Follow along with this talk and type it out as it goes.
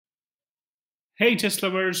Hey chess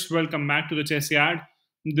lovers, welcome back to the Chessyard.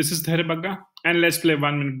 This is dhairyabagga and let's play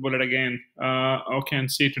 1 minute bullet again. Okay,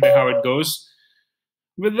 and see today how it goes.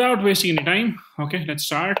 Without wasting any time, okay, let's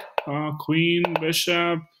start. Queen,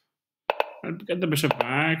 bishop. I'll get the bishop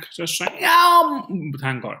back. Just try. Yeah,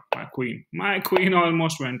 thank God, My queen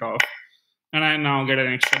almost went off. And I now get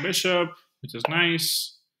an extra bishop, which is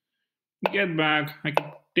nice. Get back. I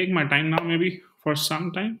can take my time now, maybe for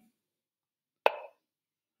some time.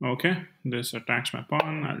 Okay, this attacks my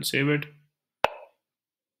pawn. I'll save it.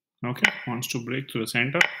 Okay, wants to break through the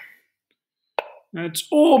center. That's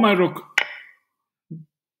my rook.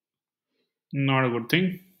 Not a good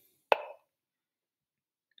thing.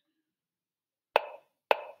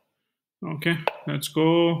 Okay, let's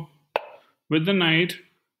go with the knight.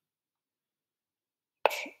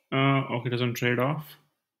 Okay, doesn't trade off.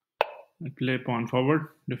 I play pawn forward,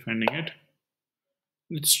 defending it.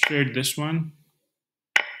 Let's trade this one.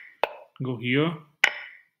 Go here.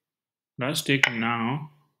 Let's take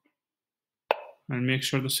now. And make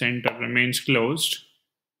sure the center remains closed.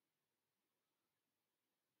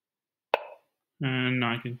 And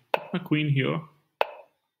now I can put my queen here.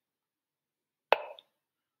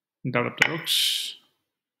 Develop the rooks.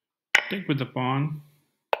 Take with the pawn.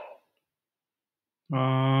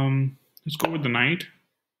 Let's go with the knight.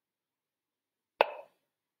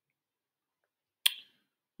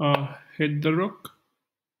 Hit the rook.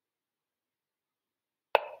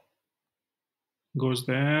 Goes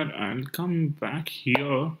there. I'll come back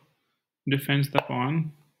here. Defends the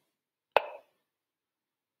pawn.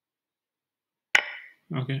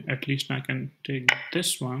 Okay, at least I can take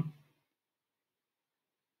this one.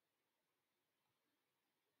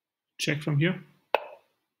 Check from here.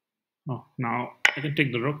 Oh, now I can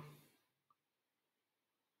take the rook.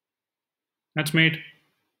 That's mate.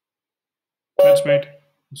 That's mate.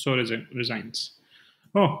 So resigns.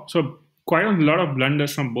 Oh, so quite a lot of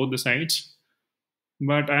blunders from both the sides.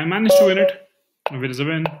 But I managed to win it. It is a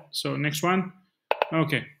win. So next one.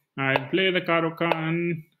 Okay, I'll play the Caro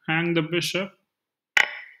Kann, hang the bishop.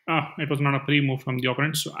 It was not a pre-move from the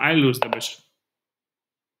opponent, so I lose the bishop.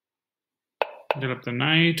 Develop the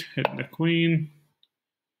knight, hit the queen.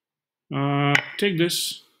 Take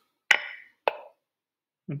this.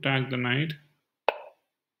 Attack the knight.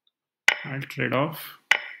 I'll trade off.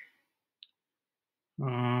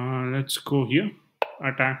 Let's go here.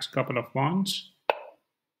 Attacks couple of pawns.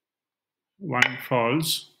 One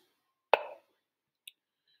falls.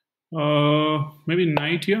 Maybe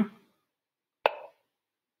knight here.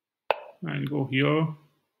 I'll go here.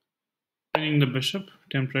 Pinning the bishop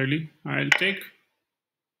temporarily. I'll take.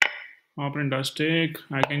 Opponent does take.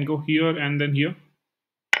 I can go here and then here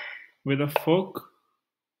with a fork.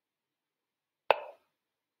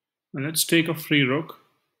 And let's take a free rook.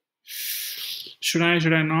 Should I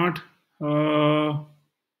not?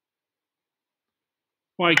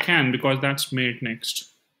 I can, because that's mate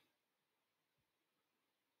next.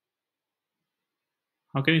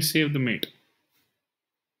 How can I save the mate?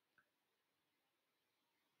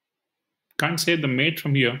 Can't save the mate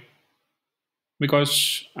from here,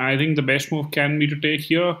 because I think the best move can be to take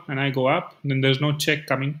here and I go up. Then there's no check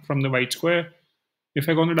coming from the white square. If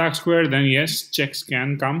I go on the dark square, then yes, checks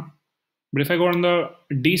can come. But if I go on the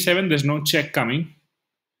d7, there's no check coming.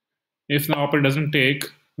 If the opponent doesn't take,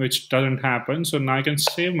 which doesn't happen, so now I can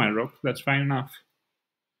save my rook. That's fine enough.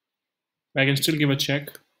 I can still give a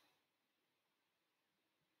check.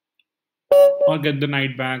 Or get the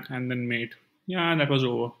knight back and then mate. Yeah, that was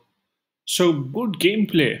over. So good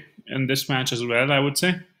gameplay in this match as well, I would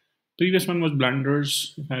say. Previous one was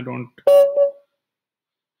blunders, if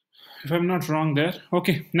I'm not wrong there.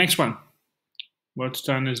 Okay, next one. What's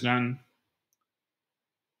done is done.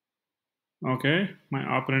 Okay,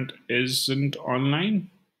 my opponent isn't online.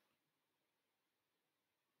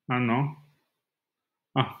 I don't know.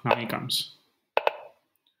 Now he comes.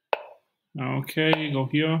 Okay, go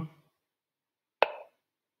here.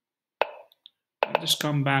 I just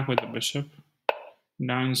come back with the bishop.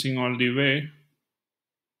 Dancing all the way.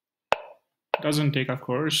 Doesn't take, of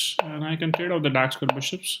course. And I can trade off the dark square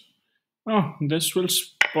bishops. Oh, this will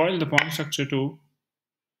spoil the pawn structure too.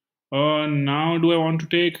 Now do I want to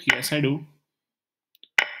take? Yes, I do.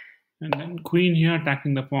 And then queen here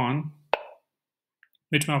attacking the pawn,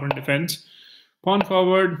 which my opponent defends. Pawn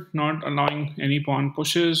forward, not allowing any pawn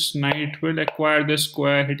pushes. Knight will acquire this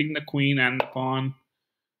square, hitting the queen and the pawn.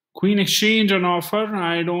 Queen exchange on offer.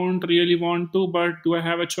 I don't really want to, but do I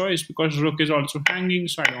have a choice? Because rook is also hanging,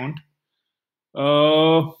 so I don't.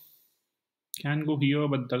 Can go here,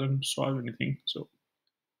 but doesn't solve anything. So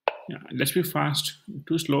yeah, let's be fast.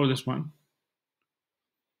 Too slow this one.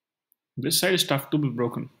 This side is tough to be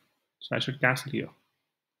broken. So I should castle here.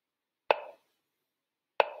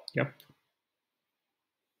 Yep.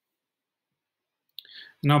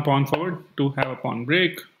 Now pawn forward to have a pawn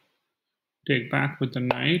break. Take back with the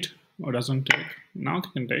knight. Or doesn't take. Now they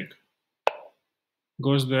can take.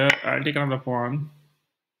 Goes there. I'll take another pawn.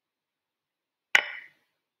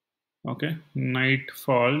 Okay. Knight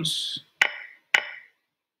falls.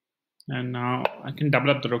 And now I can double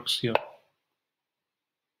up the rooks here.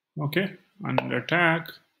 Okay. Under attack.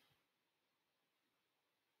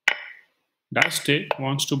 Does take.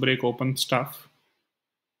 Wants to break open stuff.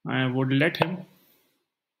 I would let him.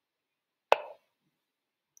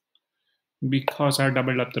 Because I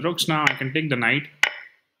doubled up the rooks now, I can take the knight.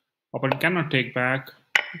 Opponent cannot take back.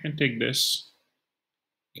 I can take this.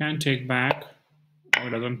 Can take back. Oh, it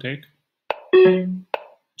doesn't take.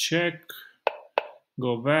 Check.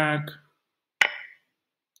 Go back.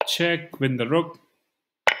 Check. Win the rook.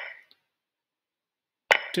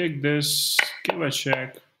 Take this. Give a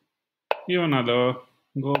check. Give another.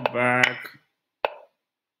 Go back.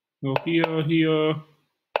 Go here, here.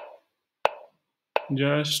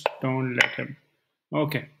 Just don't let him.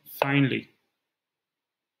 Okay, finally.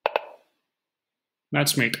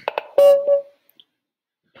 That's mate.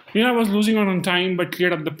 Here I was losing out on time, but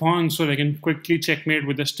cleared up the pawn so I can quickly checkmate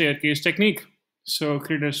with the staircase technique. So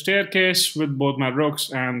create a staircase with both my rooks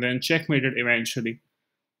and then checkmated eventually.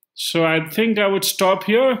 So I think I would stop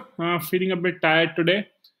here. Feeling a bit tired today,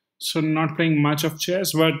 so not playing much of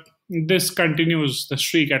chess, but this continues the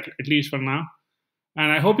streak at least for now. And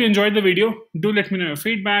I hope you enjoyed the video. Do let me know your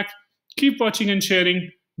feedback. Keep watching and sharing.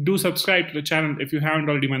 Do subscribe to the channel if you haven't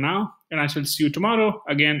already by now. And I shall see you tomorrow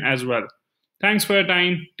again as well. Thanks for your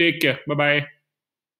time. Take care. Bye-bye.